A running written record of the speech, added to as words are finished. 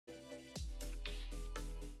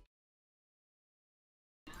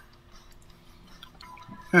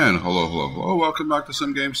And hello. Welcome back to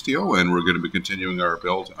Some Games TO, and we're going to be continuing our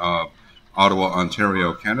build of Ottawa,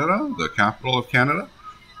 Ontario, Canada, the capital of Canada.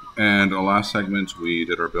 And the last segment, we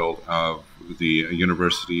did our build of the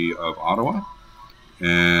University of Ottawa,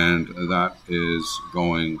 and that is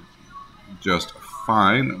going just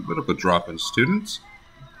fine. A bit of a drop in students,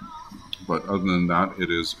 but other than that, it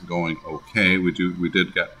is going okay. We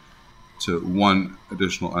did get to one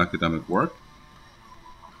additional academic work.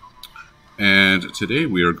 And today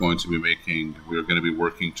we are going to be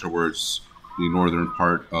working towards the northern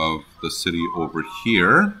part of the city over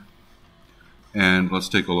here. And let's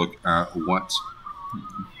take a look at what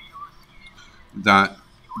that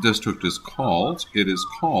district is called. It is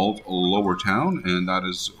called Lower Town, and that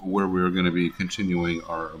is where we're going to be continuing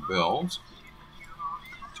our build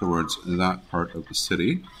towards that part of the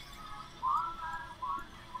city.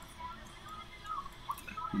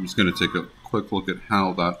 I'm just going to take a quick look at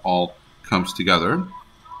how that all comes together.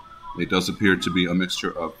 It does appear to be a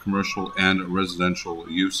mixture of commercial and residential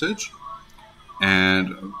usage.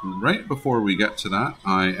 And right before we get to that,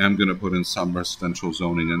 I am going to put in some residential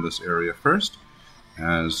zoning in this area first,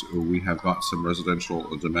 as we have got some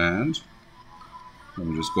residential demand. Let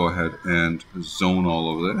me just go ahead and zone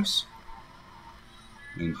all of this.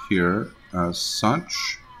 And here, as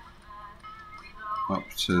such, up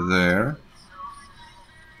to there.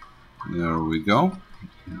 There we go.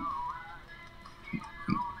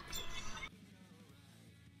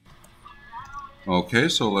 Okay,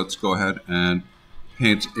 so let's go ahead and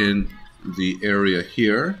paint in the area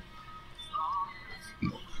here.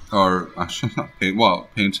 Or I should not paint, well,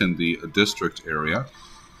 paint in the district area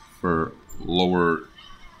for Lower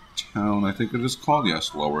Town, I think it is called.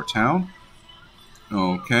 Yes, Lower Town.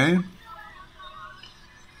 Okay.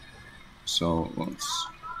 So let's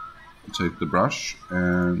take the brush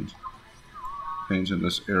and paint in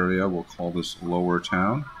this area. We'll call this Lower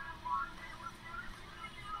Town.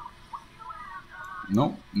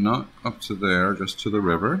 Nope, not up to there, just to the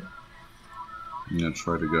river. I'm going to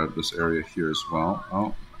try to get this area here as well.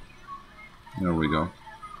 Oh, there we go.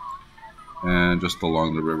 And just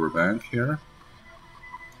along the riverbank here.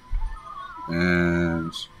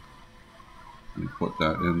 And put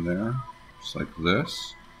that in there, just like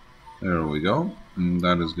this. There we go. And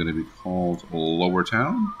that is going to be called Lower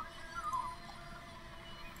Town.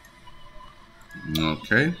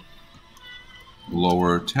 Okay.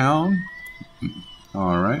 Lower Town.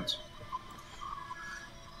 All right.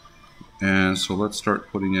 And so let's start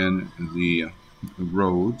putting in the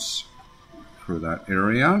roads for that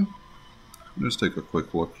area. Just take a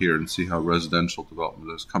quick look here and see how residential development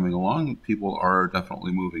is coming along. People are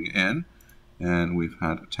definitely moving in, and we've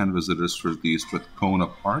had 10 visitors for the Strathcona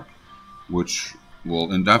Park, which will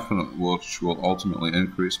ultimately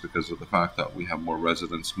increase because of the fact that we have more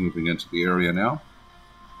residents moving into the area now.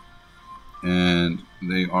 And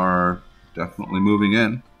they are definitely moving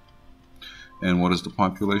in. And what is the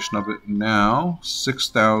population of it now?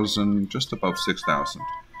 6,000, just above 6,000.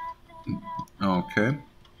 Okay.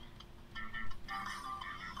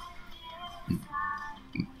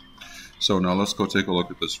 So now let's go take a look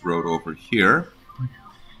at this road over here.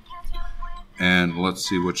 And let's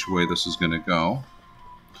see which way this is going to go.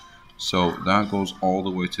 So that goes all the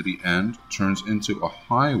way to the end, turns into a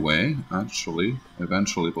highway, actually,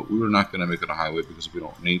 eventually, but we're not going to make it a highway because we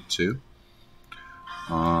don't need to.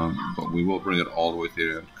 But we will bring it all the way to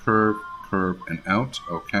the end. Curve, and out.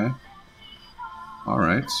 Okay. All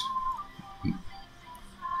right.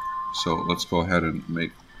 So let's go ahead and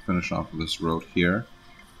finish off this road here.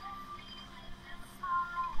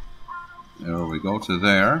 There we go to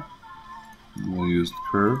there. We'll use the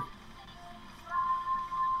curve.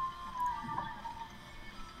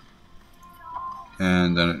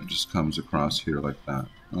 And then it just comes across here like that.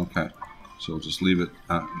 Okay. So we'll just leave it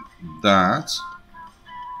at that.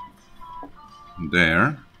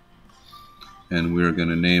 There. And we're going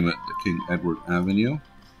to name it the King Edward Avenue.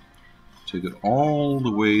 Take it all the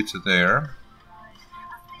way to there.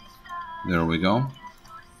 There we go.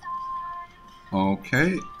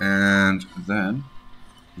 Okay, and then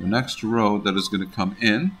the next road that is going to come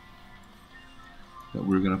in, that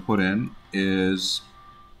we're going to put in, is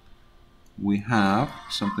we have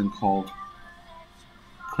something called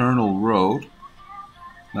Colonel Road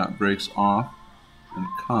that breaks off and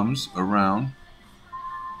comes around,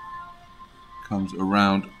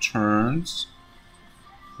 turns,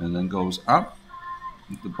 and then goes up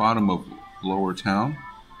at the bottom of Lower Town.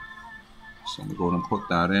 So I'm going to go ahead and put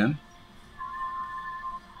that in.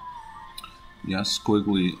 Yes,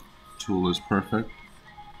 squiggly tool is perfect.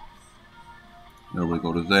 There we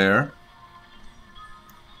go to there.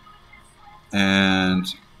 And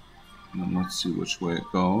And let's see which way it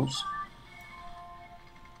goes.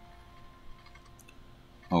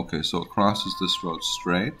 Okay, so it crosses this road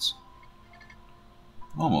straight.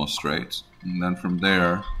 Almost straight. And then from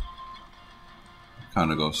there,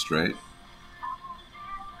 kind of goes straight.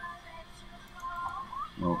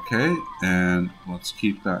 Okay, and let's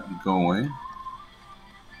keep that going.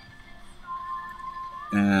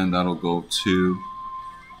 And that'll go to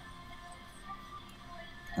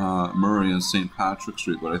Murray and St. Patrick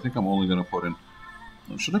Street, but I think I'm only going to put in...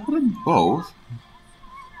 Should I put in both?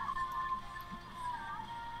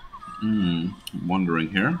 I'm wondering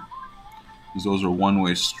here, because those are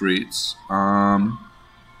one-way streets. I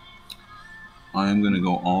am going to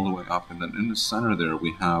go all the way up, and then in the center there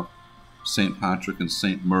we have St. Patrick and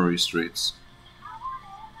St. Murray Streets.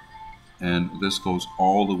 And this goes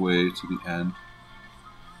all the way to the end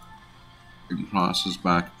and crosses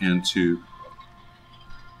back into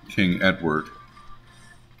King Edward.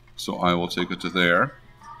 So I will take it to there,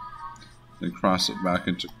 then cross it back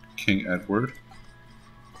into King Edward.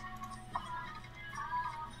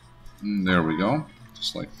 And there we go,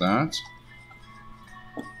 just like that.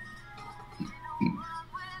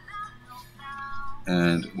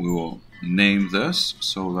 And we will name this,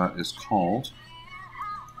 so that is called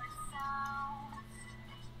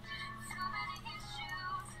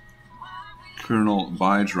Colonel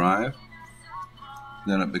By Drive.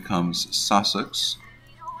 Then it becomes Sussex.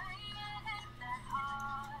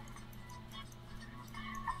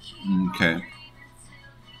 Okay.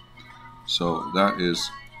 So that is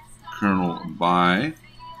Colonel By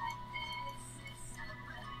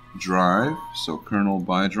Drive. So Colonel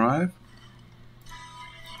By Drive.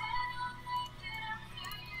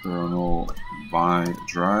 Colonel By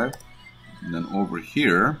Drive. And then over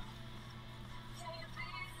here,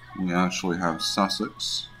 we actually have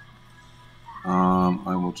Sussex.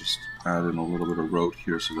 I will just add in a little bit of road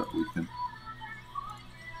here so that we can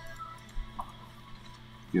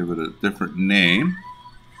give it a different name.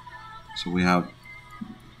 So we have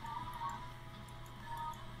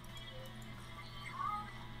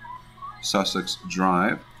Sussex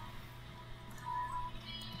Drive.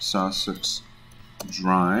 Sussex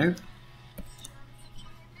Drive.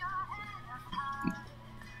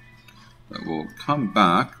 That will come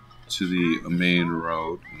back to the main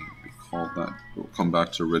road. That will come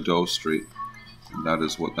back to Rideau Street, and that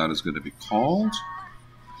is what that is going to be called.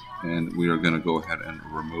 And we are going to go ahead and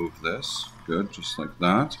remove this. Good, just like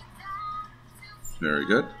that. Very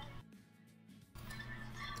good.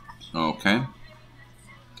 Okay,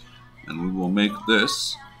 and we will make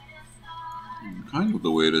this kind of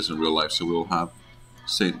the way it is in real life. So we will have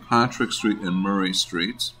St. Patrick Street and Murray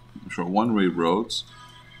Street, which are one-way roads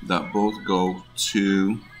that both go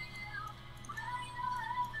to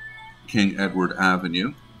King Edward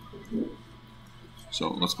Avenue. So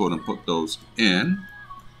let's go ahead and put those in.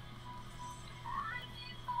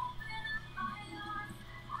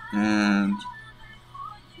 And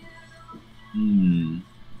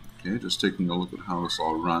okay, just taking a look at how this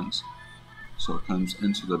all runs. So it comes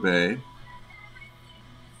into the bay.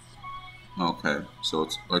 Okay, so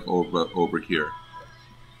it's like over here.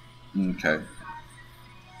 Okay.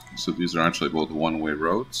 So these are actually both one-way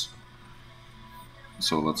roads.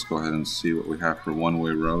 So let's go ahead and see what we have for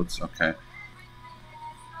one-way roads. Okay.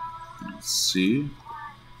 Let's see.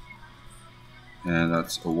 And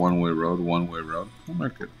that's a one-way road, one-way road. I'll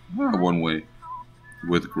make it one-way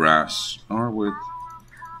with grass. Or with...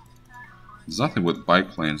 There's nothing with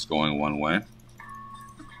bike lanes going one way.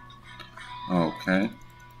 Okay.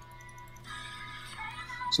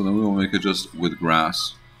 So then we will make it just with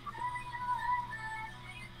grass.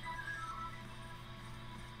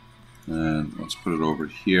 And let's put it over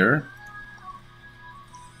here.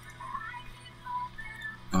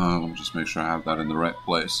 Let me just make sure I have that in the right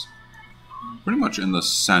place. Pretty much in the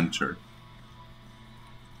center.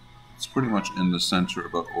 It's pretty much in the center,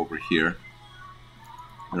 about over here.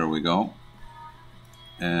 There we go.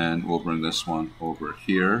 And we'll bring this one over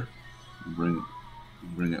here. Bring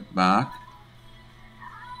it back.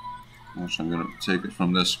 Actually, I'm going to take it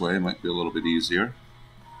from this way. It might be a little bit easier.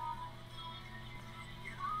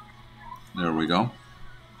 There we go.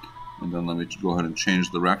 And then let me go ahead and change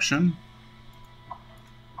direction.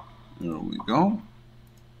 There we go.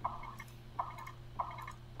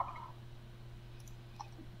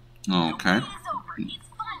 Okay.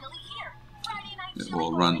 It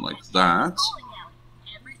will run like that.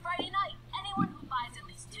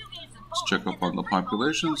 Let's check up on the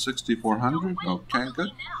population. 6,400. Okay,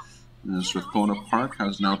 good. And Strathcona Park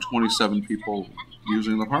has now 27 people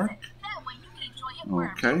using the park.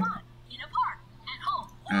 Okay.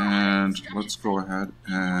 And let's go ahead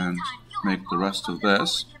and make the rest of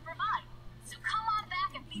this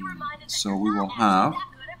So we will have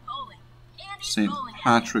St.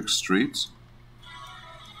 Patrick's Street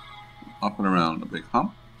up and around a big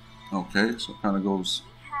hump. Okay, so it kind of goes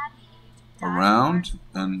around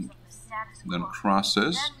and then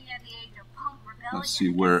crosses. Let's see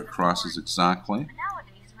where it crosses exactly.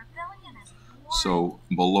 So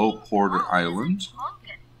below Porter Island.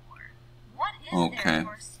 Okay.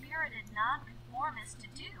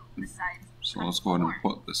 So let's go ahead and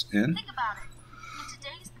put this in. Think about it. In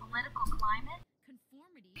today's political climate,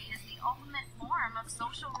 conformity is the ultimate form of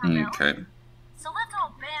social rebellion. Okay. So let's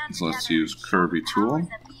all band So let's together use and show the curvy tool powers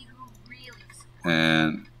that be who really support.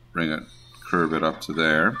 and bring it, curve it up to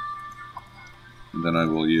there. And then I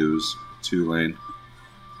will use 2-lane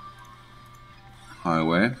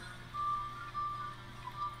highway.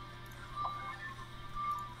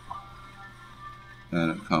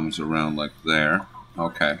 And it comes around like there.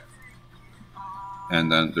 Okay. And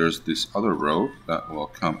then there's this other road that will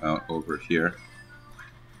come out over here.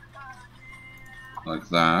 Like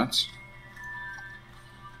that.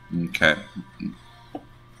 Okay.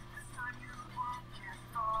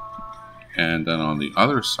 And then on the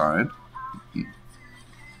other side,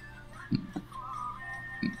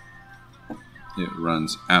 it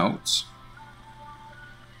runs out.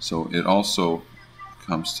 So it also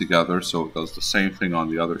comes together, so it does the same thing on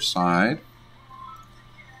the other side.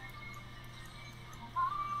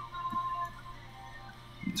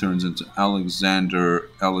 It turns into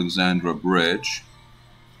Alexandra Bridge.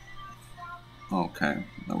 Okay,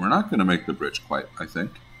 now we're not going to make the bridge quite, I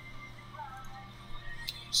think.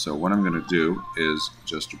 So what I'm going to do is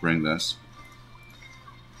just bring this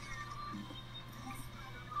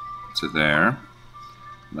to there.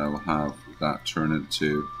 And I will have that turn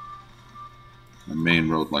into a main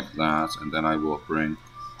road like that, and then I will bring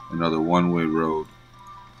another one-way road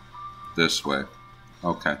this way.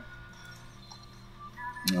 Okay.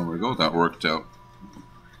 There we go. That worked out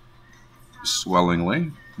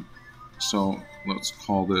swellingly. So let's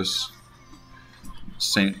call this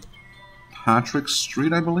St. Patrick's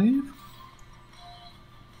Street, I believe.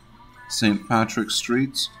 St. Patrick's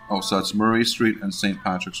Street. Oh, so that's Murray Street and St.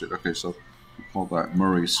 Patrick's Street. Okay, so we'll call that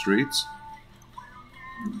Murray Street.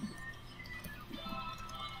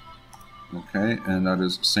 Okay, and that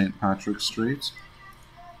is St. Patrick's Street.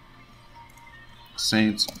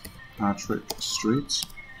 St. Patrick Street.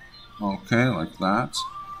 Okay, like that.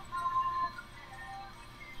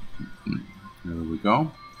 There we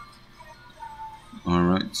go.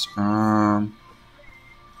 Alright.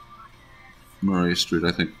 Murray Street,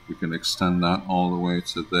 I think we can extend that all the way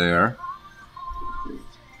to there.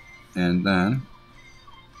 And then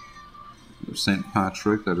there's St.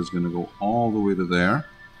 Patrick, that is going to go all the way to there.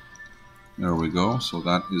 There we go. So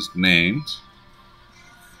that is named.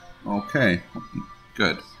 Okay,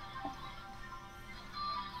 good.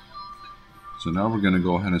 So now we're going to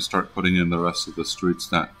go ahead and start putting in the rest of the streets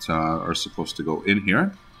that are supposed to go in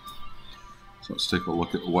here. So let's take a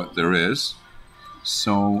look at what there is.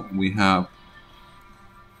 So we have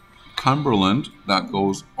Cumberland that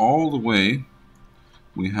goes all the way.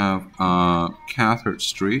 We have Cathart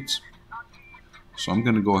Street. So I'm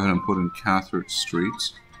going to go ahead and put in Cathart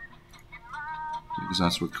Street, because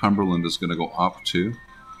that's where Cumberland is going to go up to.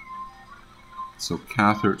 So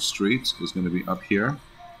Cathart Street is going to be up here.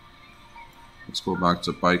 Let's go back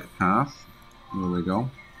to bike path. There we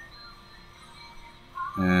go.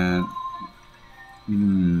 And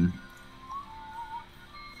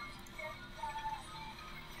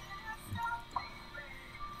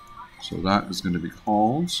so that is going to be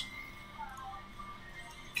called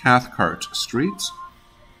Cathcart Street.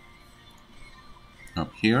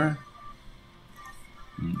 Up here.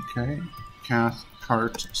 Okay,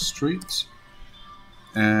 Cathcart Street.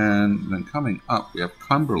 And then coming up, we have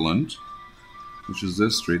Cumberland, which is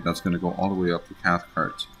this street. That's going to go all the way up to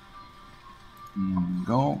Cathcart.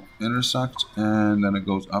 Go, intersect, and then it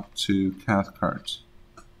goes up to Cathcart.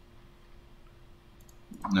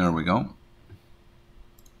 There we go.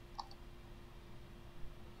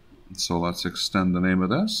 So let's extend the name of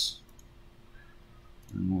this,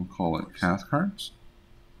 and we'll call it Cathcart.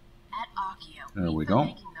 At Akio, There we we've go. been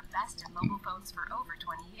making the best in mobile phones for over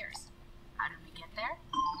 20 years. How did we get there?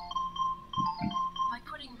 By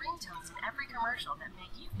putting ringtones in every commercial that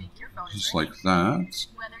make you think your phone is Just ready. like that.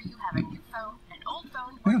 Whether you have a new phone, an old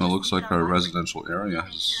phone, Yeah, or it just looks need like a our light, residential area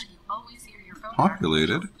make is sure you always hear your phone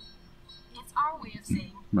populated It's our way of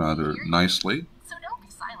saying rather hear you. nicely, So don't be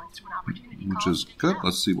silenced when opportunity which calls is to good. come.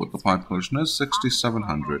 Let's see what the population is.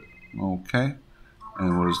 6,700. Okay.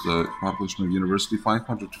 And what is the population of university?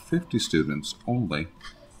 550 students only.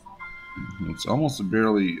 It's almost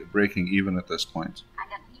barely breaking even at this point. I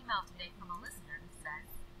got an email today from a listener who says,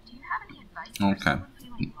 Okay.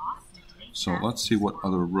 So let's see what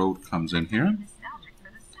other road comes in here.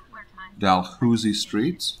 Dalhousie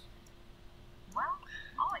Street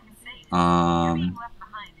comes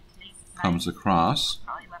across.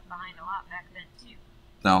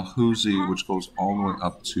 Dalhousie, which goes all the way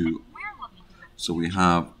up to, so we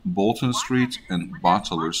have Bolton Street and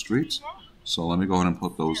Boteler Street. So let me go ahead and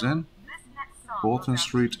put those in. Bolton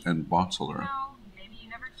Street and Boteler.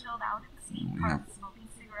 We have,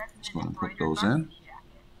 let's go ahead and put those in.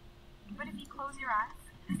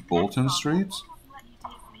 Bolton Street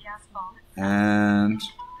and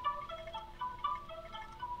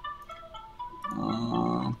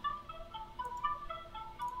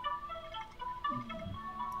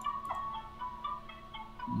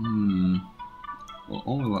will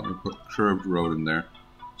only let me put curved road in there,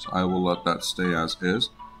 so I will let that stay as is.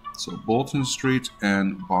 So Bolton Street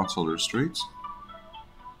and Boteler Street.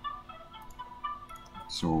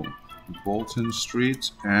 So Bolton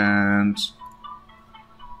Street and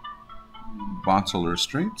Boteler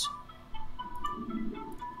Street.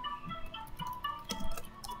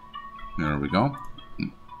 There we go.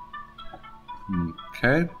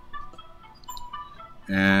 Okay.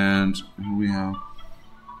 And we have,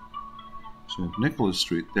 so we have Nicholas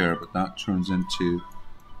Street there, but that turns into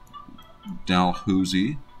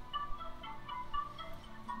Dalhousie.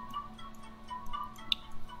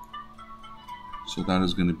 So that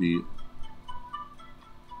is going to be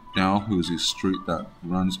Dalhousie Street that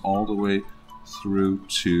runs all the way through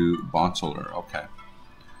to Boteler. Okay.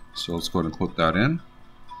 So let's go ahead and put that in.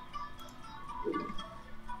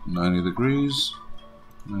 90 degrees.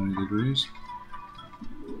 90 degrees.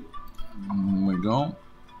 There we go.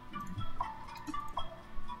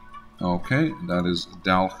 Okay, that is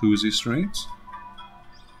Dalhousie Street.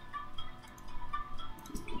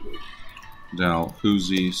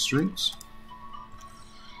 Dalhousie Street.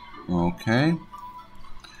 Okay.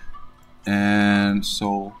 And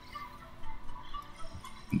so,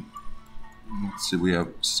 let's see, we have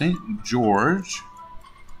St. George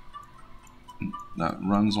that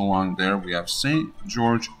runs along there. We have St.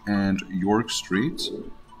 George and York Street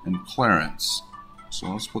and Clarence.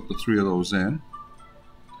 So let's put the three of those in.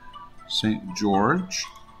 St. George,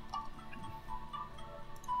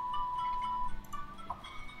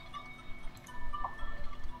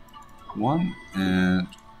 one and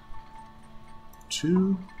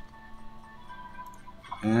two,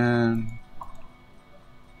 and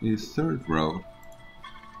a third road.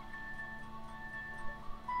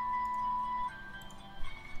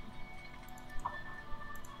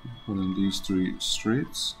 Put in these three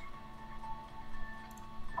streets.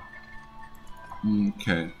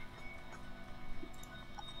 Okay.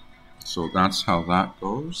 So that's how that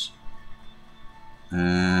goes.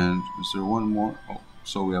 And is there one more? Oh,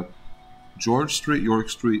 so we have George Street, York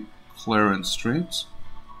Street, Clarence Street.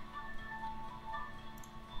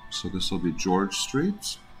 So this will be George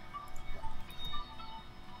Street.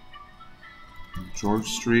 George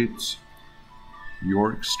Street,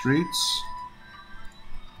 York Street,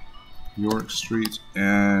 York Street,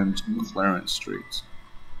 and Clarence Street.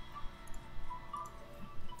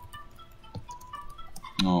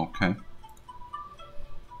 Okay.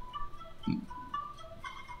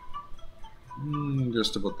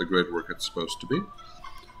 Just about the grid work it's supposed to be.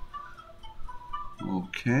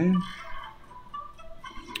 Okay.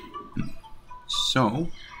 So,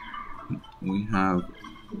 we have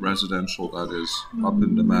residential that is up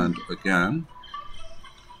in demand again.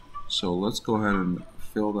 So let's go ahead and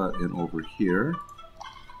fill that in over here.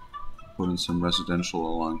 Put in some residential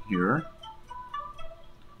along here.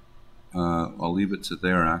 I'll leave it to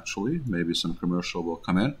there actually. Maybe some commercial will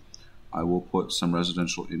come in. I will put some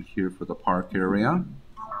residential in here for the park area.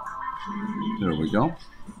 There we go.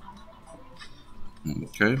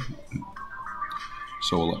 Okay.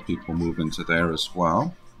 So we'll let people move into there as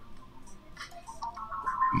well.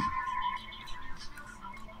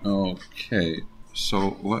 Okay.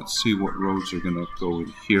 So let's see what roads are going to go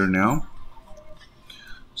in here now.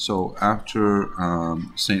 So after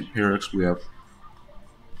St. Peric's, we have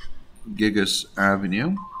Gigas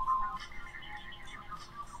Avenue.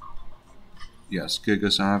 Yes,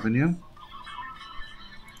 Gigas Avenue.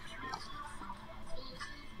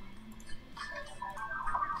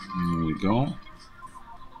 There we go.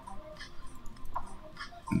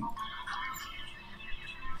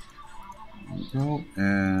 There we go.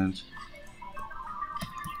 And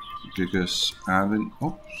Gigas Avenue.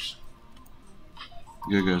 Oops.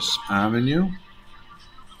 Gigas Avenue.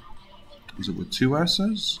 Is it with two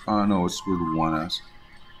S's? No, it's with one S.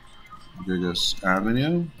 Gigas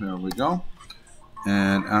Avenue. There we go.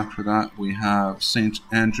 And after that, we have St.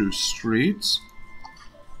 Andrew Street.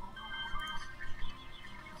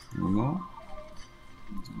 There we go.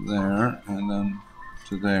 There, and then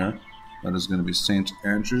to there. That is going to be St.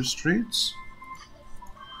 Andrew Street.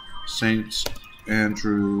 St.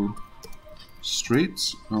 Andrew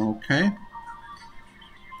Street. Okay.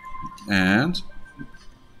 And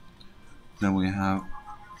then we have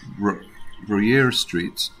Bruyere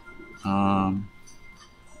Street.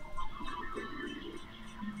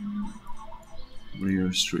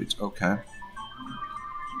 Bruyere Street. Okay.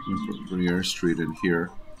 We put Bruyere Street in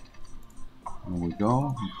here. There we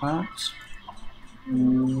go. Like that.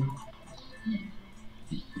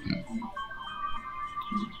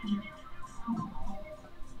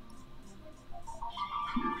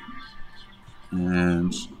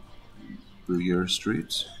 And Bruyere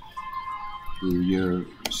Street. Bruyere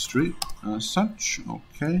Street as such.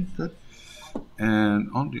 Okay, good. And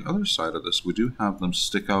on the other side of this, we do have them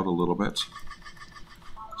stick out a little bit.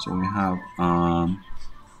 So we have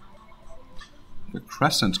the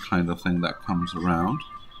crescent kind of thing that comes around.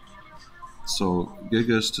 So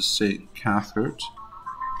Gigas to St. Cathert.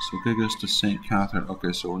 So Gigas to St. Cathert.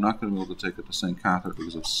 Okay, so we're not going to be able to take it to St. Cathert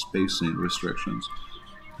because of spacing restrictions.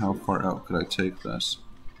 How far out could I take this?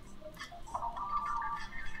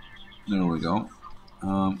 There we go.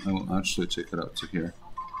 I will actually take it out to here.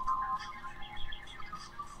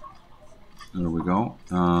 There we go.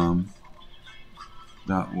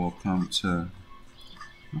 That will come to...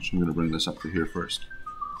 Actually, I'm going to bring this up to here first.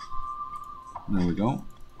 There we go.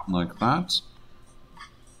 Like that.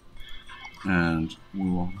 And we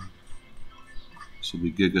will... This will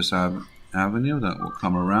be Gigas Avenue. That will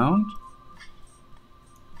come around.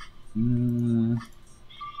 Okay,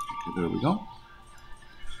 there we go.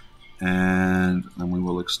 And then we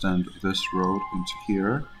will extend this road into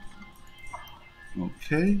here.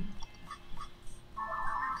 Okay.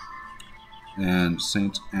 And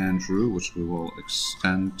St. Andrew, which we will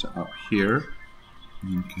extend to up here.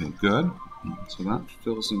 Okay, good. So that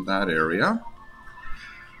fills in that area.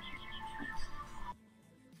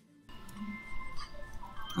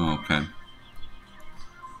 Okay.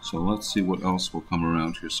 So let's see what else will come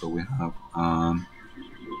around here. So we have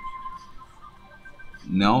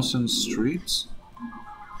Nelson Street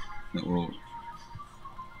that will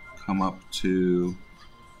come up to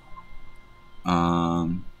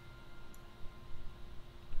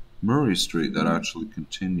Murray Street that actually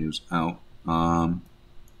continues out.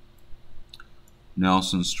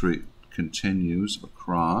 Nelson Street continues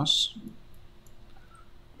across.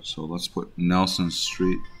 So let's put Nelson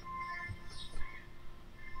Street.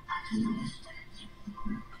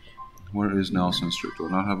 Where is Nelson Street? Do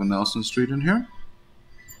I not have a Nelson Street in here?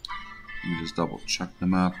 Let me just double check the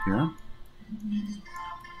map here.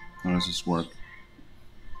 How does this work?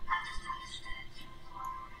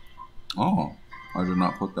 Oh, I did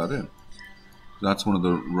not put that in. That's one of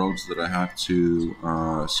the roads that I had to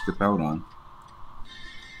skip out on.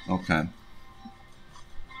 Okay.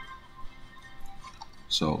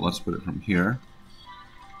 So let's put it from here.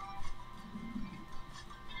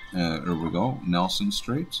 There we go. Nelson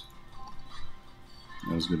Street.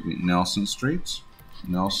 That is going to be Nelson Street.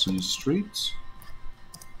 Nelson Street.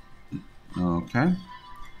 Okay.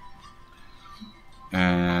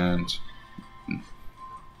 And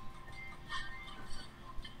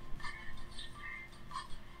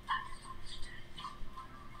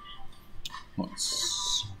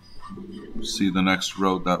let's see the next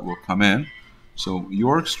road that will come in. So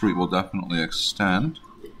York Street will definitely extend,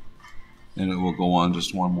 and it will go on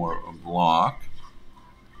just one more block.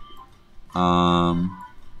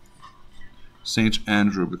 St.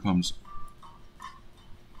 Andrew becomes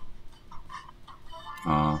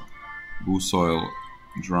Busoil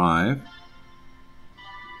Drive.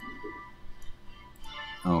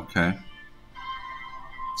 Okay.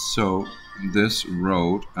 So this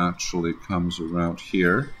road actually comes around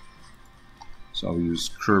here. So I'll use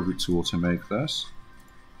Curvy tool to make this.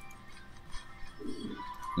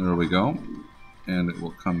 There we go. And it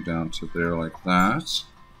will come down to there like that.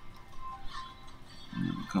 And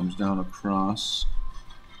it comes down across.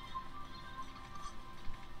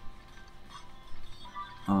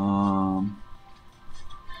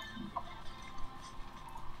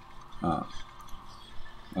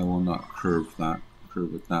 I will not curve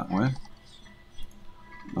it that way.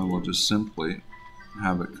 I will just simply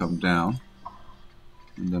have it come down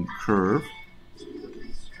and then curve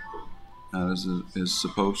as it is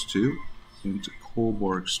supposed to into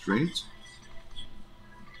Cobourg Street.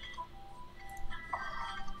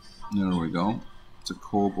 There we go. To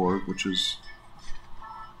Cobourg, which is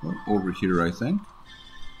over here, I think.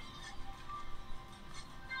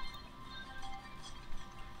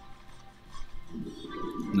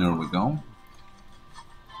 There we go.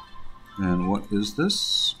 And what is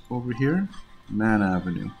this? over here? Man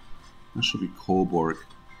Avenue. That should be Cobourg.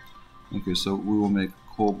 Okay, so we will make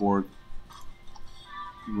Cobourg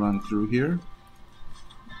run through here.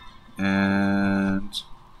 And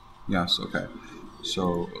yes, okay.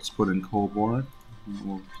 So let's put in Cobourg.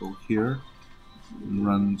 We'll go here. It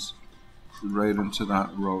runs right into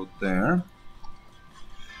that road there.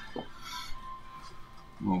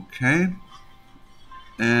 Okay.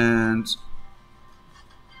 And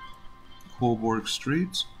Cobourg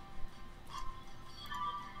Street.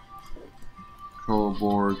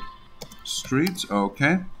 Cobourg Street,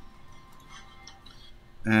 okay.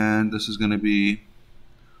 And this is going to be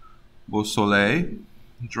Beau Soleil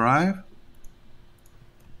Drive.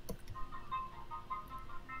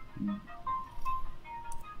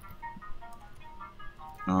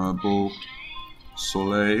 Beau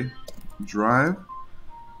Soleil Drive.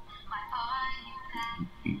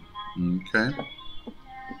 Okay.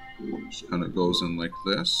 Just kind of goes in like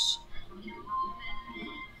this.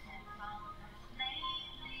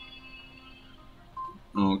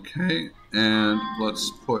 Okay, and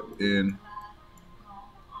let's put in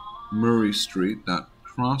Murray Street. That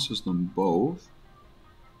crosses them both.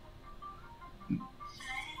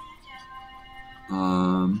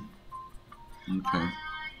 Okay.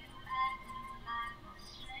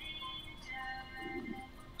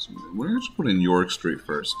 So we're just put in York Street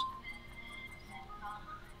first.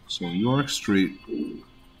 So York Street.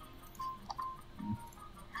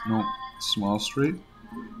 No, Small Street.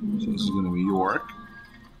 So this is going to be York.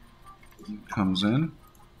 It comes in.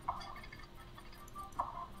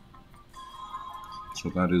 So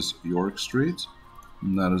that is York Street.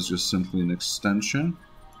 And that is just simply an extension.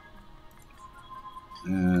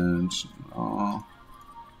 And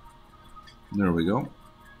there we go.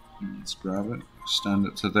 Let's grab it, extend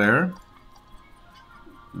it to there.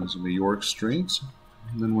 That's going to be York Street.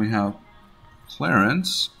 And then we have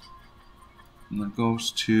Clarence. And that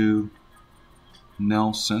goes to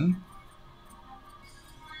Nelson.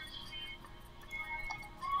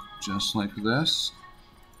 Just like this.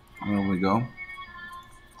 There we go.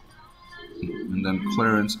 And then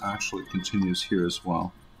Clarence actually continues here as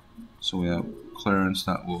well. So we have Clarence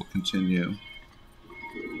that will continue.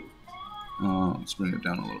 Let's bring it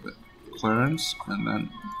down a little bit. Clarence, and then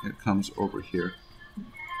it comes over here.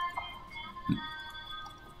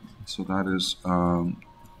 So that is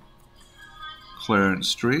Clarence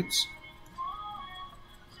Street.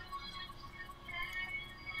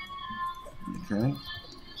 Okay,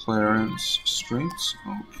 Clarence Street.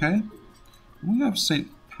 Okay, we have St.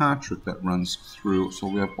 Patrick that runs through. So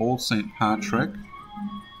we have Old St. Patrick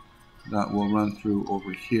that will run through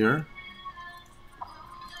over here.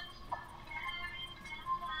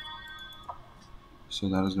 So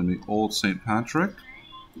that is going to be Old St. Patrick.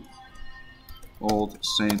 Old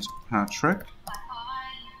St. Patrick.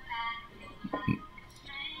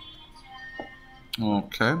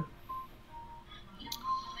 Okay.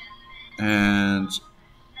 And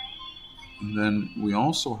then we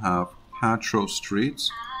also have Patro Street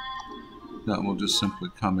that will just simply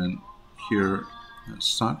come in here as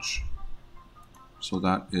such. So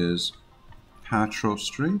that is Patro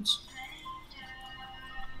Street.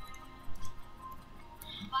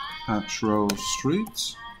 Patro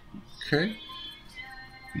Street. Okay.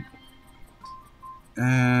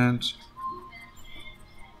 And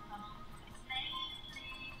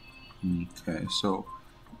okay, so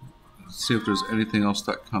let's see if there's anything else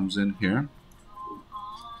that comes in here.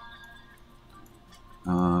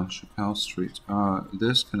 Chappelle Street.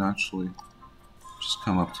 This can actually just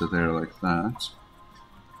come up to there like that.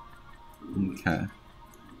 Okay.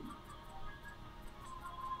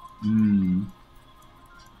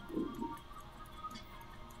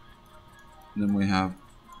 Then we have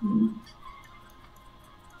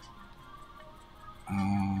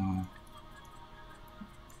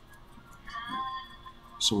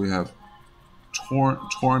so we have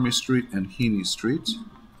Tormy Street and Heaney Street.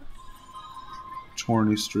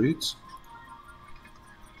 Torney Street.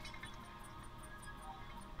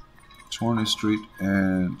 Torney Street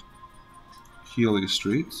and Healy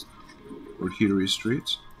Street, or Heatery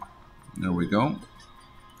Street. There we go.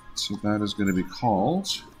 So that is going to be called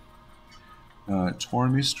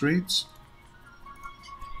Tormy Street.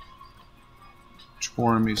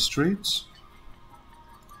 Tormy Street.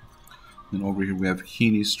 And over here we have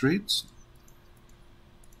Heaney Street.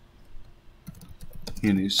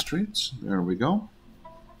 Heaney Street. There we go.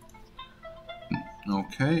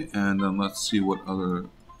 Okay, and then let's see what other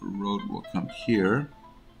road will come here.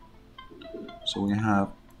 So we have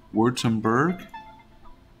Württemberg.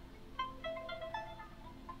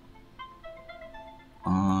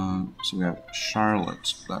 So we have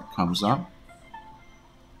Charlotte that comes up.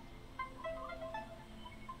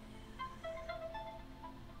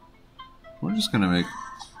 just going to make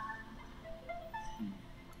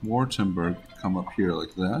Wartenburg come up here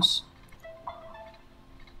like this.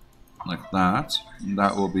 Like that. And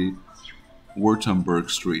that will be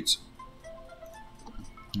Wartenburg Street.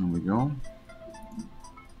 There we go.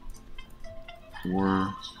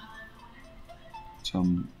 Wartenburg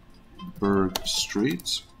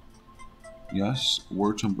Street. Yes,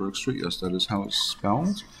 Wartenburg Street. Yes, that is how it's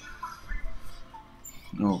spelled.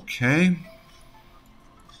 Okay.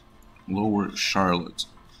 Lower Charlotte.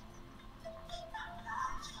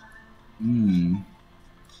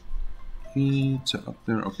 To up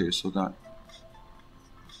there. Okay, so that.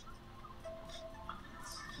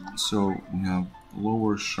 So we have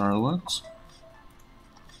Lower Charlotte.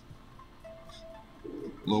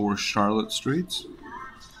 Lower Charlotte Street.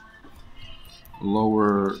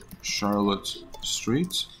 Lower Charlotte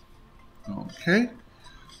Street. Okay.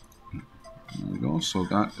 There we go. So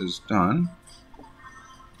that is done.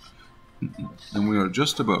 And we are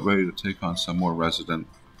just about ready to take on some more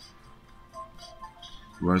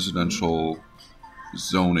residential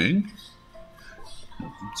zoning.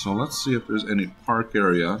 So let's see if there's any park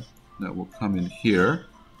area that will come in here.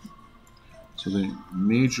 So the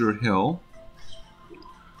Major Hill.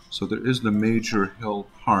 So there is the Majors Hill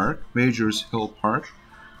Park,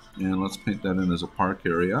 and let's paint that in as a park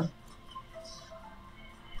area.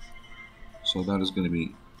 So that is going to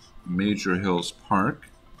be Major Hills Park.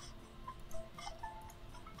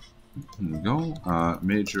 There we go.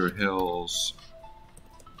 Major Hills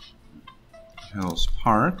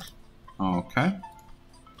Park. Okay.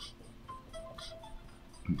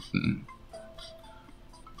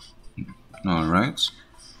 All right.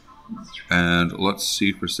 And let's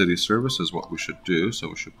see for city services what we should do. So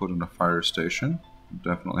we should put in a fire station.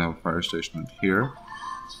 Definitely have a fire station in here.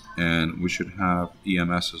 And we should have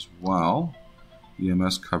EMS as well.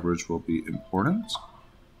 EMS coverage will be important.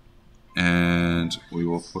 And we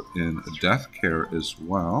will put in death care as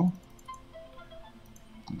well.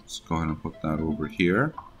 Let's go ahead and put that over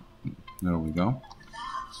here. There we go.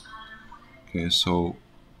 Okay, so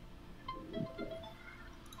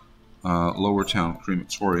Lower Town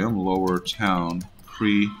Crematorium,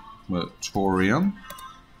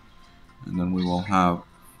 and then we will have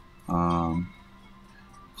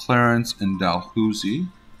Clarence and Dalhousie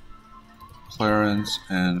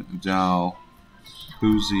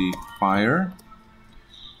Fire,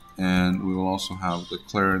 and we will also have the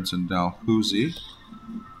Clarence and Dalhousie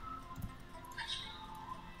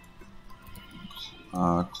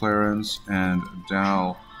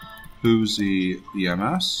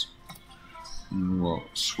EMS. And we'll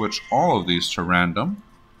switch all of these to random.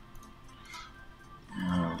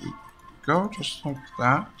 There we go, just like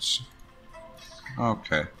that.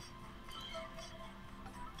 Okay.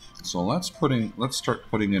 So let's start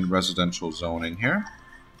putting in residential zoning here.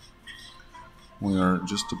 We are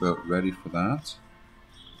just about ready for that.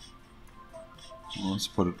 Let's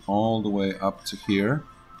put it all the way up to here.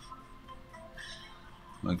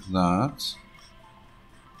 Like that.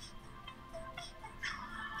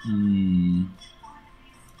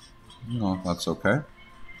 No, that's okay.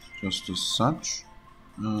 Just as such.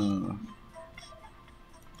 There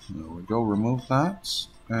we go. Remove that.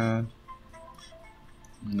 And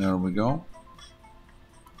there we go.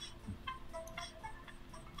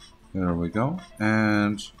 There we go.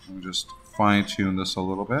 And we'll just fine tune this a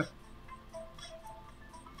little bit.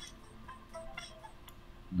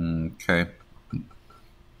 Okay.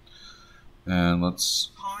 And let's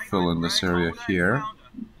fill in this area here.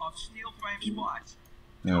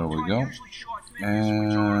 There we go.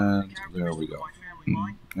 And there we go.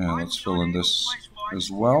 And let's fill in this as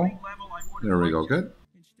well. There we go. Good.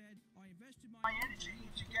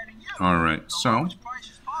 Alright, so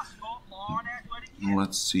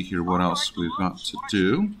let's see here what else we've got to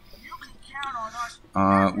do.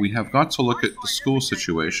 We have got to look at the school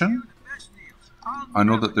situation. I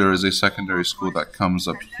know that there is a secondary school that comes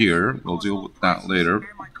up here. We'll deal with that later.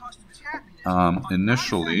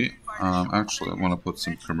 Initially, actually I want to put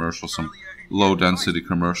some low density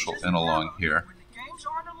commercial in along here.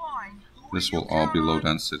 This will all be low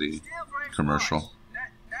density commercial.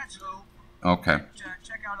 Okay.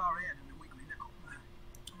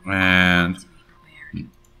 And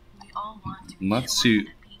let's see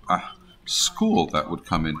a school that would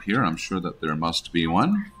come in here. I'm sure that there must be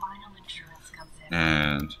one.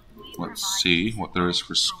 And let's see what there is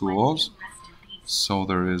for schools. So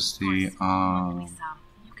there is the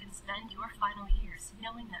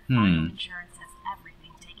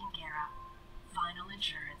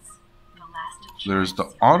there's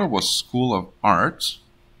the Ottawa School of Art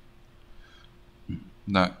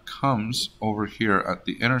that comes over here at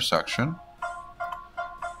the intersection.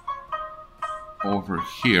 over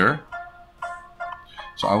here.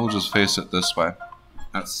 So I will just face it this way.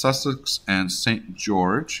 At Sussex and St.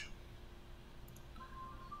 George.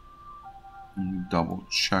 Let me double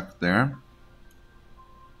check there.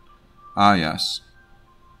 Ah, yes.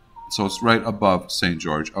 So it's right above St.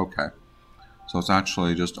 George. Okay. So it's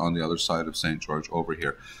actually just on the other side of St. George over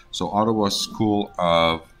here. So Ottawa School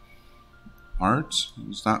of Art,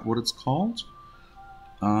 is that what it's called?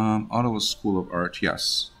 Ottawa School of Art,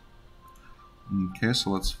 yes. Okay,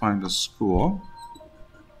 so let's find a school.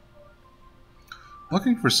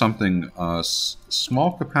 Looking for something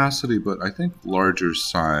small capacity, but I think larger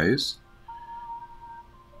size.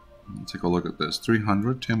 Let's take a look at this.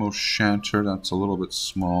 300, Tim O'Shanter, that's a little bit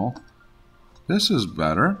small. This is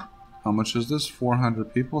better. How much is this?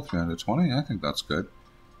 400 people, 320, I think that's good.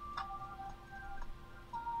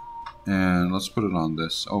 And let's put it on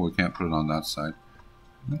this. Oh, we can't put it on that side.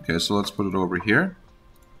 Okay, so let's put it over here.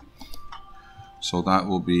 So that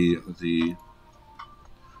will be the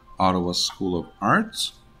Ottawa School of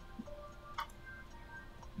Art.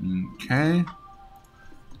 Okay.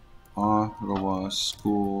 Ottawa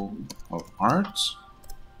School of Art.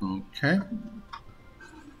 Okay.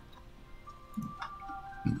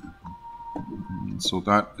 So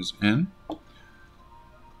that is in.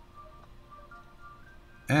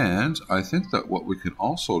 And I think that what we can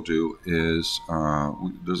also do is,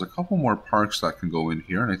 there's a couple more parks that can go in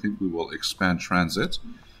here, and I think we will expand transit.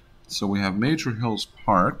 So we have Major Hills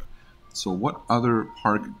Park. So what other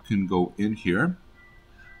park can go in here?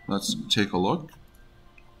 Let's take a look.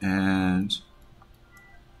 And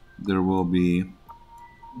there will be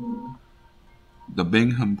the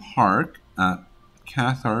Bingham Park at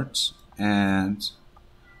Cathcart and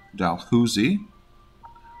Dalhousie.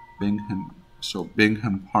 Bingham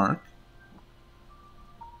Park,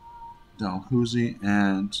 Dalhousie,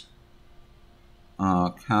 and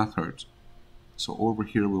Cathcart. So over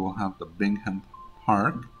here we will have the Bingham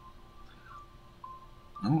Park.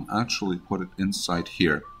 I will actually put it inside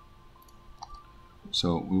here.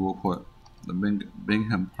 So we will put the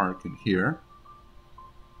Bingham Park in here.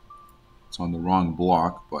 It's on the wrong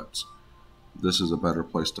block, but this is a better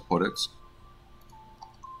place to put it.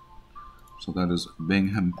 So that is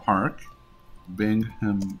Bingham Park.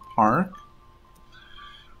 Bingham Park.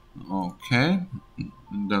 Okay.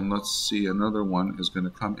 And then let's see, another one is going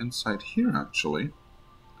to come inside here actually.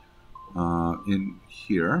 In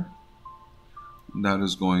here. That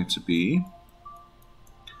is going to be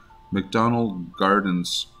McDonald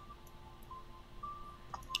Gardens.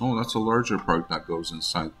 Oh, that's a larger park that goes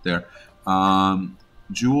inside there.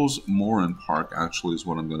 Jules Morin Park actually is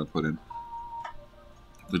what I'm going to put in.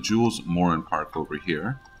 The Jules Morin Park over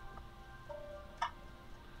here.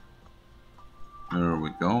 There we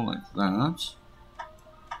go, like that.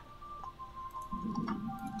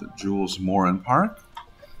 The Jules Morin Park.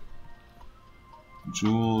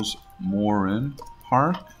 Jules Morin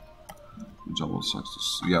Park. Double check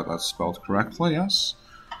this. Yeah, that's spelled correctly, yes.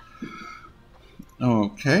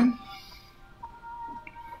 Okay.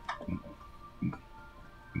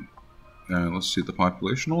 And let's see the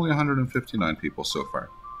population. Only 159 people so far.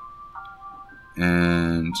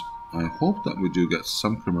 And I hope that we do get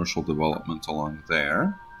some commercial development along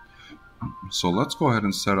there. So let's go ahead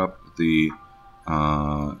and set up the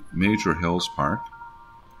Major Hills Park.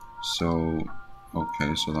 So,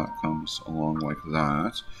 okay, so that comes along like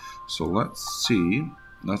that. So let's see.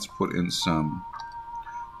 Let's put in some...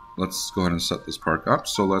 Let's go ahead and set this park up.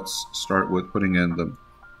 So let's start with putting in the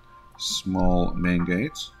small main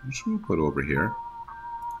gates, which we'll put over here.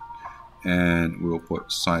 And we'll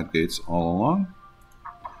put side gates all along.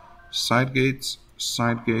 Side gates,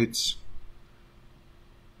 side gates.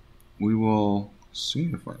 We will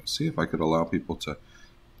see if I could allow people to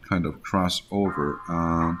kind of cross over.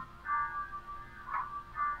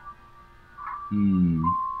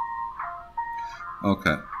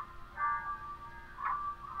 Okay.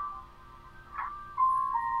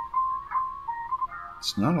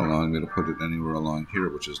 It's not allowing me to put it anywhere along here,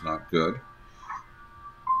 which is not good.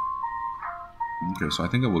 Okay, so I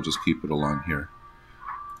think I will just keep it along here.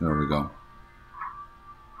 There we go.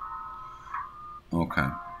 Okay.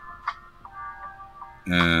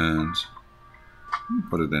 And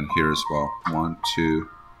put it in here as well. 1, 2,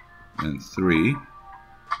 and 3.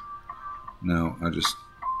 Now, I just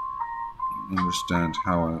understand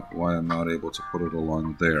why I'm not able to put it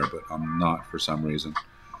along there, but I'm not for some reason.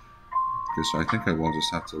 Okay, so I think I will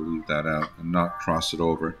just have to leave that out and not cross it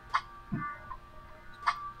over.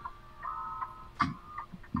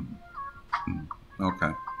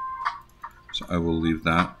 Okay, so I will leave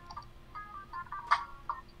that.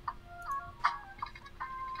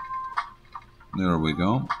 There we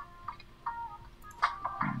go.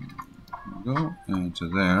 we go, and to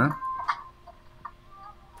there.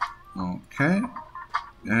 Okay,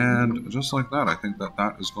 and just like that, I think that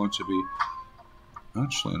that is going to be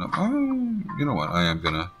actually enough. You know what? I am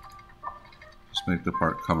gonna just make the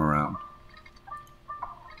part come around.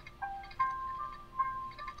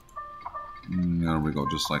 There we go,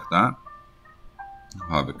 just like that.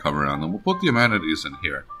 I'll have it come around, and we'll put the amenities in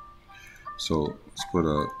here. So let's put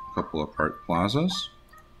a couple of park plazas,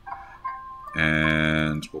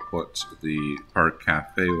 and we'll put the park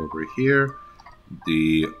cafe over here.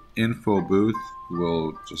 The info booth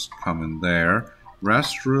will just come in there.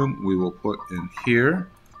 Restroom we will put in here.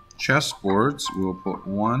 Chessboards we will put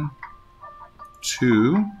 1,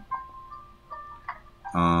 2,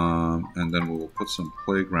 and then we will put some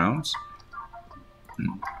playgrounds.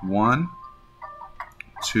 1,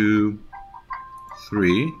 2,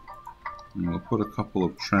 3. And we'll put a couple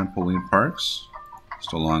of trampoline parks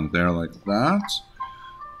just along there like that.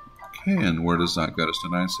 Okay, and where does that get us to?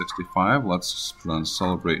 965. Let's run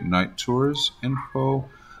Celebrate Night Tours info.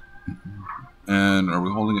 And are we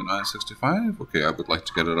holding at 965? Okay, I would like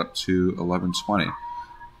to get it up to 1120.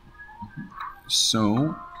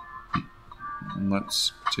 So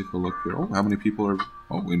let's take a look here. Oh, how many people are...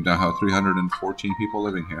 Oh, we now have 314 people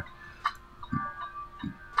living here.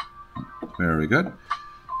 Very good.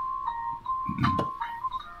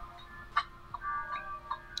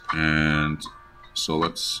 And so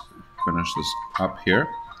let's finish this up here.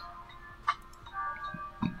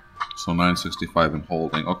 So 965 and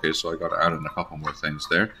holding. Okay, so I got to add in a couple more things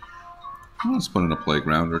there. Let's put in a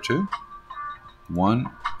playground or two.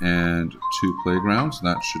 1 and 2 playgrounds.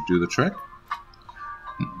 That should do the trick.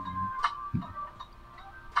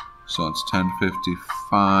 So it's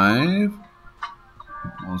 1055.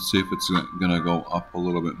 Let's see if it's going to go up a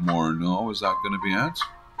little bit more. No, is that going to be it?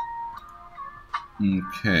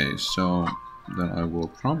 Okay, so then I will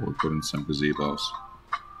probably put in some gazebos.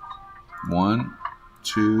 1,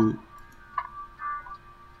 2,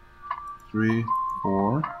 3,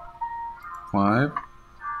 4, 5,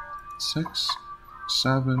 6,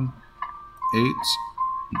 7, 8,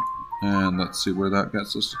 and let's see where that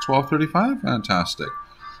gets us to 1235. Fantastic.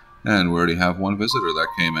 And we already have one visitor that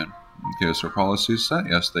came in. Okay, so our policies set.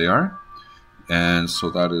 Yes, they are. And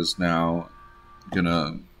so that is now going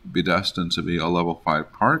to be destined to be a level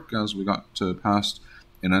 5 park, as we got to pass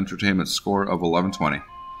an entertainment score of 1120.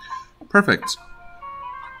 Perfect.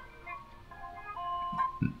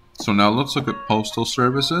 So now let's look at postal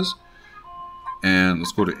services, and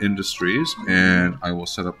let's go to industries, and I will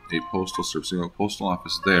set up a postal service. So you have a postal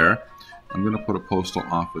office there. I'm going to put a postal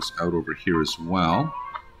office out over here as well.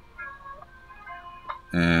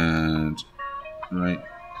 And right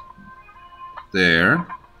there.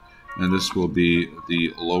 And this will be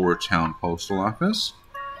the Lower Town Postal Office.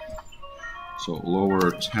 So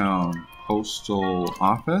Lower Town Postal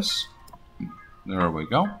Office. There we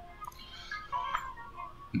go.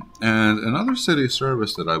 And another city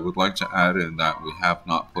service that I would like to add in that we have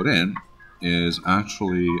not put in is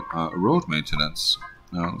actually road maintenance.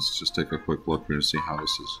 Now let's just take a quick look here to see how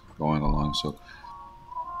this is going along. So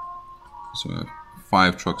I have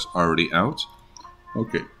 5 trucks already out.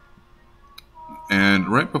 Okay. And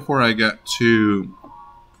right before I get to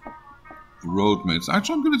road maintenance,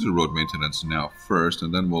 actually I'm going to do road maintenance now first,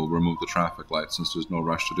 and then we'll remove the traffic lights since there's no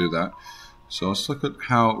rush to do that. So let's look at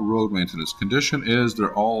how road maintenance condition is.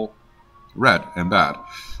 They're all red and bad.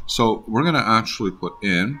 So we're going to actually put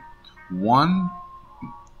in 1,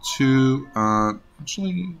 2,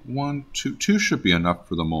 actually 1, 2, 2 should be enough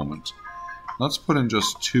for the moment. Let's put in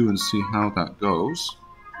just 2 and see how that goes.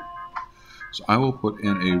 So I will put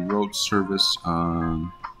in a road service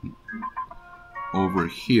over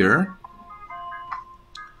here.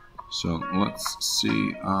 So let's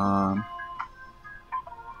see.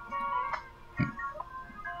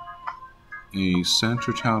 A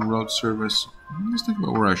Centertown road service. Let's think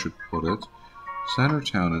about where I should put it.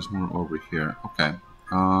 Centertown is more over here. Okay.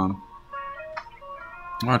 I'll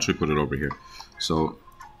actually put it over here. So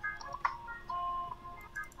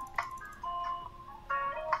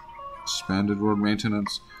expanded road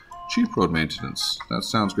maintenance, cheap road maintenance. That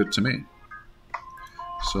sounds good to me.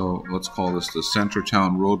 So let's call this the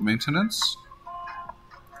Centertown road maintenance.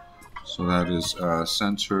 So that is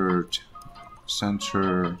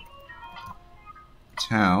Centertown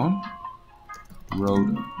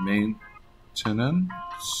road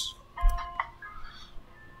maintenance,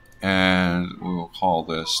 and we will call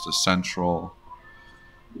this the Central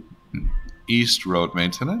East road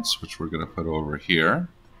maintenance, which we're going to put over here.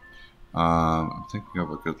 I'm thinking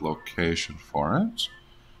of a good location for it,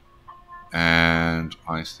 and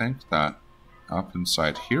I think that up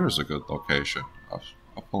inside here is a good location.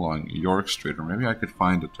 up along York Street, or maybe I could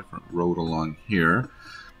find a different road along here.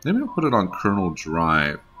 Maybe I'll put it on Colonel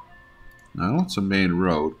Drive. Now, I know it's a main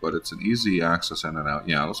road, but it's an easy access in and out.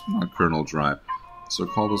 Yeah, let's put it on Colonel Drive. So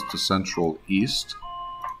call this to Central East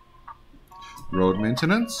Road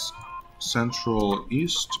Maintenance. Central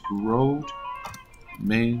East Road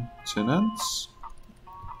Maintenance.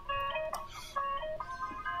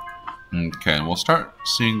 Okay, and we'll start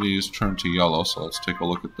seeing these turn to yellow, so let's take a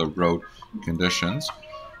look at the road conditions.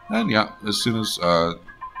 And yeah, as soon as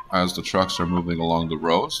the trucks are moving along the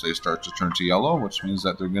roads, they start to turn to yellow, which means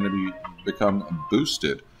that they're going to become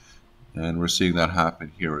boosted. And we're seeing that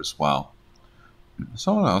happen here as well.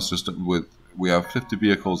 Someone else, we have 50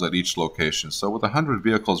 vehicles at each location. So with 100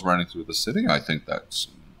 vehicles running through the city, I think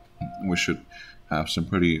we should have some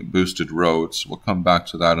pretty boosted roads. We'll come back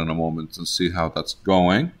to that in a moment and see how that's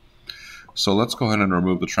going. So let's go ahead and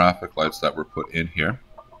remove the traffic lights that were put in here.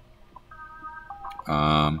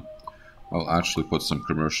 I'll actually put some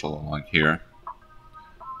commercial along here.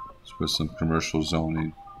 Let's put some commercial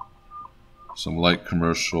zoning, some light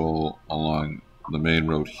commercial along the main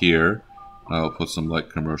road here. I'll put some light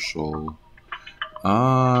commercial.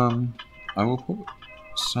 I will put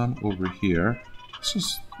some over here. Let's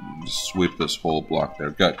just sweep this whole block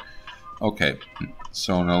there. Good. Okay,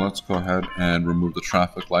 so now let's go ahead and remove the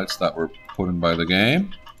traffic lights that were put in by the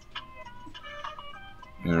game.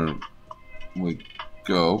 There we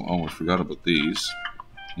go. Oh, we forgot about these.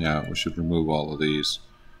 Yeah, we should remove all of these.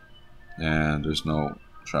 And there's no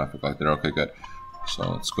traffic light there. Okay, good.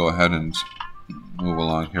 So let's go ahead and move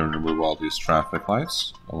along here and remove all these traffic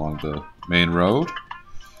lights along the main road.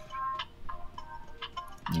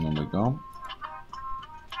 And there we go.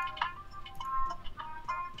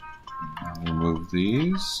 Remove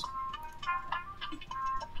these.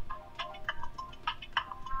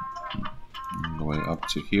 All the way up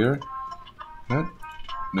to here. Good.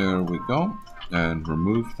 There we go. And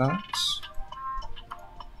remove that.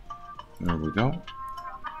 There we go.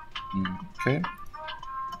 Okay.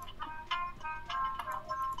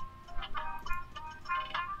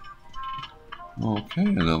 Okay,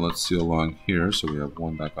 and then let's see along here. So we have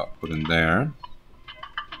one that got put in there.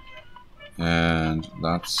 And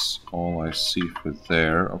that's all I see for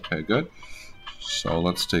there. Okay, good. So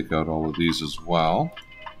let's take out all of these as well.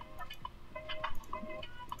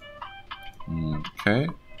 Okay.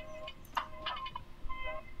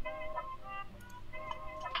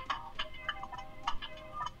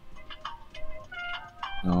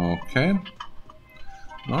 Okay.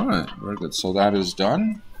 All right, very good. So that is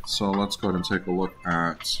done. So let's go ahead and take a look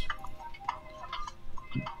at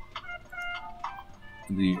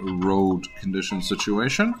the road condition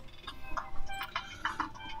situation.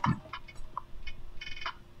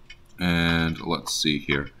 And let's see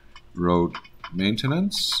here. Road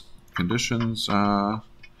maintenance conditions. Well,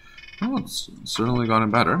 it's certainly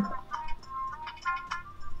gotten better.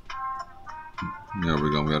 There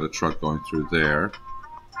we go. We got a truck going through there.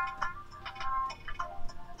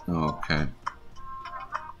 Okay.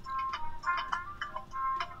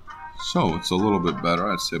 So it's a little bit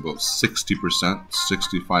better. I'd say about 60%,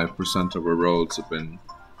 65% of our roads have been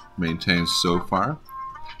maintained so far.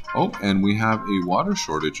 Oh, and we have a water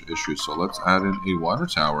shortage issue, so let's add in a water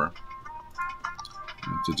tower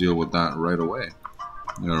to deal with that right away.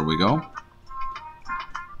 There we go.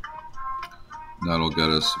 That'll get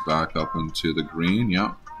us back up into the green.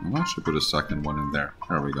 Yeah, I'll actually put a second one in there.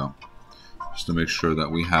 There we go. Just to make sure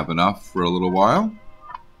that we have enough for a little while.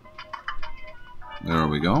 There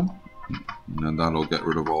we go. And that'll get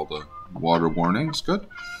rid of all the water warnings. Good.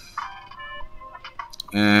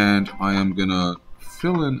 And I am going to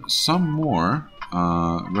fill in some more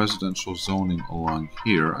residential zoning along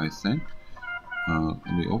here, I think. Let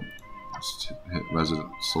me, let's hit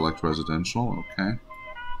select residential. Okay.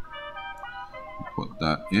 Put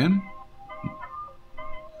that in.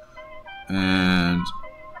 And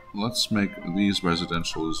let's make these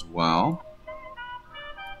residential as well.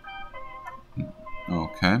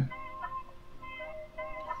 Okay.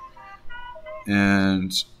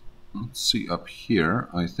 And let's see up here.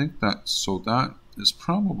 I think that, so that is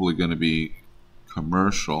probably going to be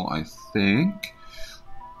commercial, I think.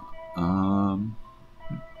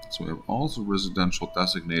 So we have also residential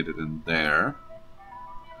designated in there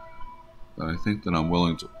that I think that I'm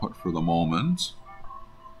willing to put for the moment.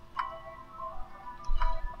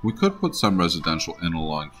 We could put some residential in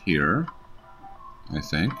along here, I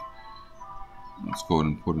think. Let's go ahead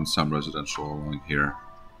and put in some residential along here.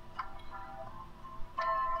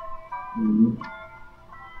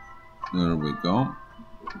 There we go.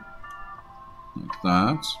 Like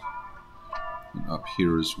that. And up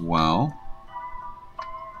here as well.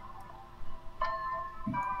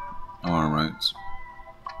 All right.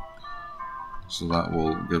 So that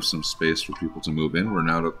will give some space for people to move in. We're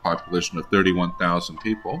now at a population of 31,000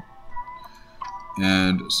 people.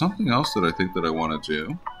 And something else that I think that I want to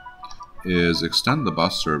do is extend the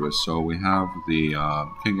bus service. So we have the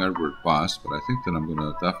King Edward bus, but I think that I'm going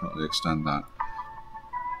to definitely extend that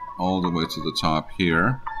all the way to the top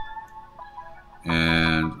here.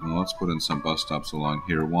 And let's put in some bus stops along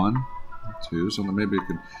here. 1, 2, so then maybe it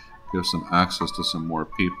could give some access to some more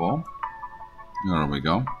people. There we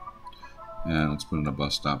go. And let's put in a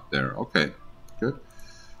bus stop there. Okay, good.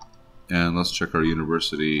 And let's check our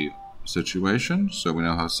university situation. So we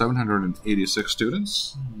now have 786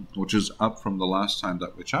 students, which is up from the last time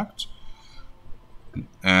that we checked.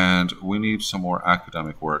 And we need some more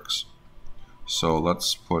academic works. So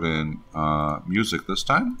let's put in music this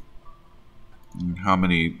time. How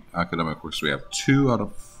many academic works do we have? 2 out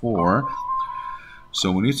of 4. So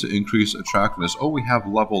we need to increase attractiveness. Oh, we have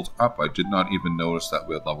leveled up. I did not even notice that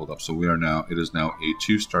we had leveled up. So it is now a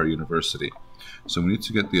 2-star university. So we need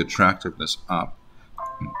to get the attractiveness up.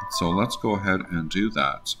 So let's go ahead and do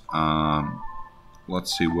that.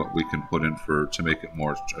 Let's see what we can put in to make it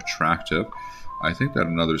more attractive. I think that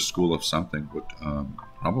another school of something would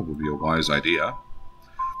probably be a wise idea.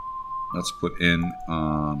 Let's put in...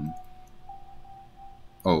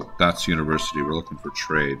 oh, that's university. We're looking for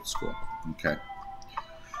trade school. Okay.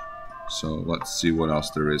 So let's see what else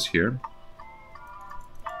there is here.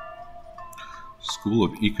 School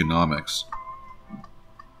of Economics.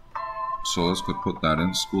 So let's put that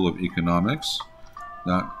in. School of Economics.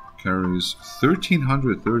 That carries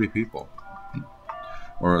 1,330 people.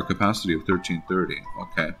 Or a capacity of 1,330.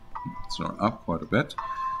 Okay. So up quite a bit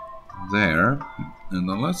there. And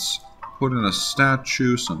then let's put in a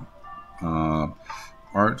statue, some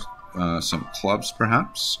art, some clubs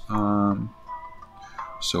perhaps.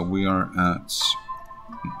 So we are at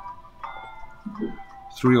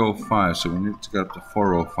 305, so we need to get up to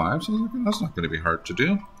 405, so that's not going to be hard to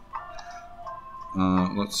do.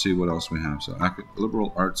 Let's see what else we have. So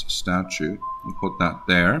liberal arts statue, we'll put that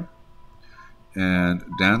there. And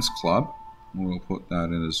dance club, we'll put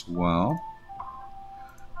that in as well.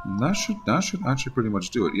 And that should actually pretty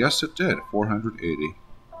much do it. Yes, it did. 480.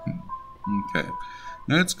 Okay.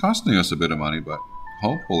 And it's costing us a bit of money, but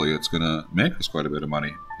hopefully it's going to make us quite a bit of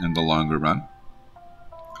money in the longer run.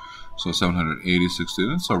 So 786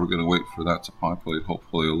 students, so we're going to wait for that to populate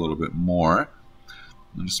hopefully a little bit more.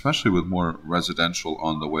 And especially with more residential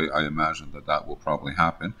on the way, I imagine that will probably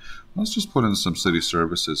happen. Let's just put in some city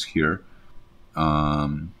services here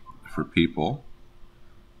for people.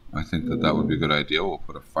 I think that would be a good idea. We'll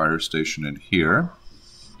put a fire station in here.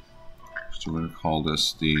 So we're going to call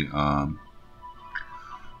this the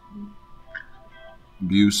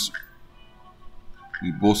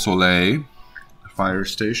Beau Soleil fire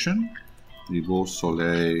station. The Beau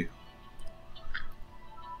Soleil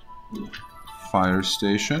fire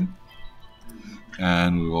station.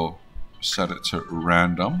 And we will set it to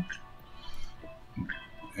random.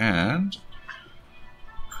 And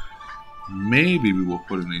maybe we will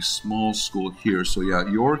put in a small school here. So yeah,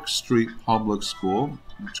 York Street Public School,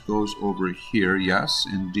 which goes over here. Yes,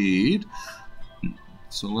 indeed.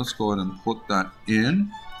 So let's go ahead and put that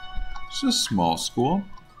in. It's a small school,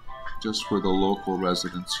 just for the local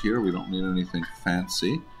residents here. We don't need anything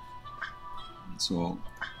fancy. So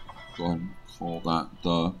go ahead and call that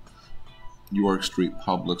the York Street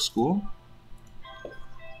Public School.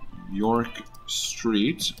 York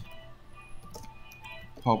Street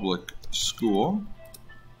Public School.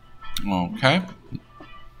 Okay.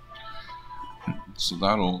 So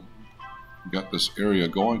that'll get this area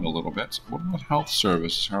going a little bit. What about health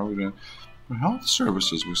services? How are we doing? For health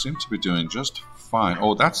services, we seem to be doing just fine.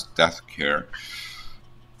 Oh, that's death care.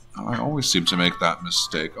 I always seem to make that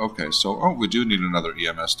mistake. Okay, so, we do need another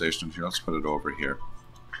EMS station here. Let's put it over here.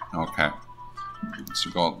 Okay. So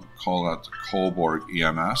call that Cobourg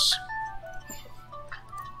EMS.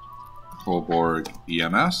 Cobourg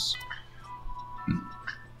EMS.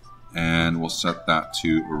 And we'll set that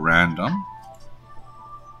to random.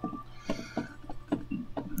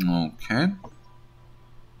 Okay.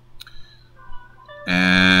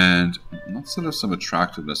 And let's set up some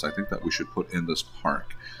attractiveness. I think that we should put in this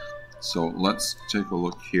park. So let's take a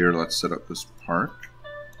look here. Let's set up this park.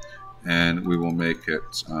 And we will make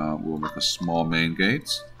it, we'll make a small main gate.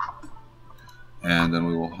 And then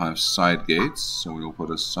we will have side gates. So we will put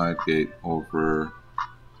a side gate over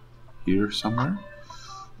here somewhere.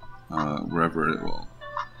 Wherever it will.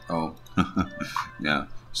 Oh, yeah,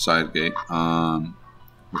 side gate.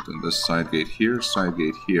 Put this side gate here,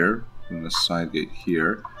 and this side gate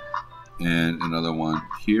here, and another one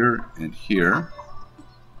here and here.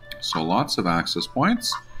 So lots of access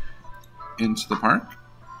points into the park.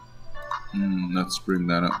 Let's bring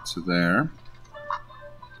that up to there.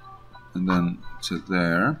 And then to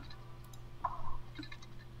there.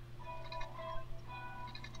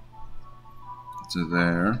 To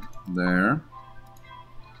there, there,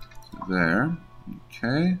 to there.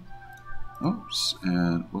 Okay. Oops,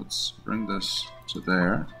 and let's bring this to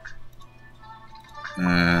there.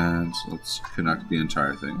 And let's connect the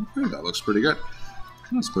entire thing. Okay, that looks pretty good.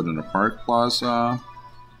 Let's put in a park plaza.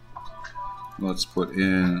 Let's put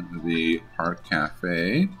in the park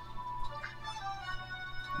cafe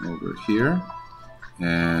over here.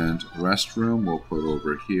 And restroom we'll put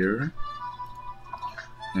over here.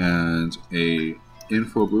 And a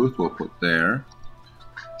info booth we'll put there.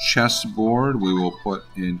 Chessboard we will put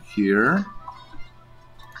in here.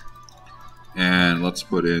 And let's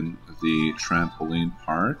put in the trampoline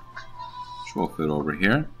park, which will fit over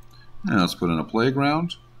here. And let's put in a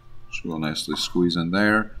playground, which will nicely squeeze in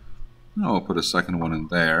there. And we'll put a second one in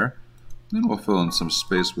there. Then we'll fill in some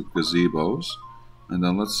space with gazebos. And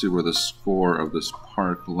then let's see where the score of this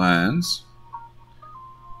park lands.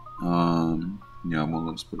 Yeah, well,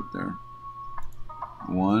 let's put it there.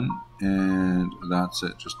 1, and that's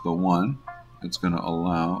it, just the 1. It's going to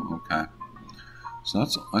allow, okay. So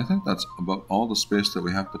I think that's about all the space that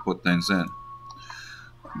we have to put things in.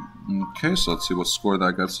 Okay, so let's see what score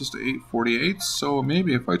that gets us to 848. So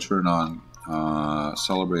maybe if I turn on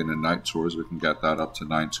Celebrating Night Tours, we can get that up to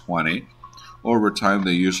 920. Over time,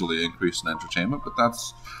 they usually increase in entertainment, but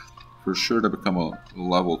that's for sure to become a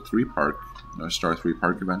level 3 park, a star 3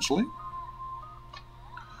 park eventually.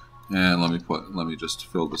 And let me just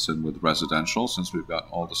fill this in with residential, since we've got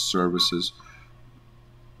all the services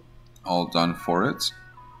all done for it.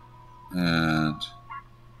 And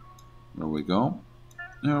there we go.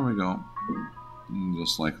 There we go.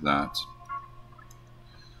 Just like that.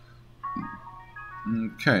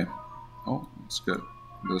 Okay. Oh, let's get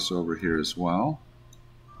this over here as well.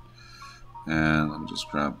 And let me just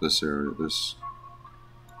grab this area, this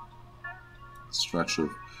stretch of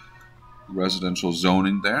residential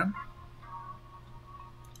zoning there.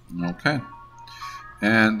 Okay.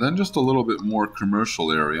 And then just a little bit more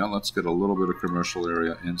commercial area. Let's get a little bit of commercial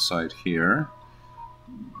area inside here.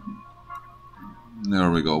 There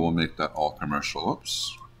we go. We'll make that all commercial.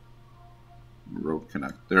 Oops. Road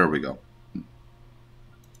Connect. There we go.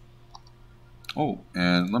 Oh,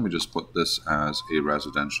 and let me just put this as a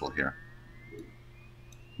residential here.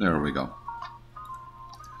 There we go.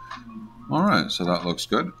 All right, so that looks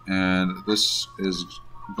good. And this is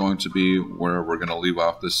going to be where we're going to leave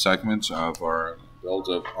off this segment of our build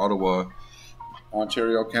of Ottawa,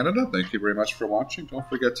 Ontario, Canada. Thank you very much for watching. Don't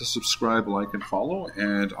forget to subscribe, like, and follow.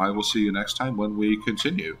 And I will see you next time when we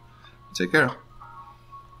continue. Take care.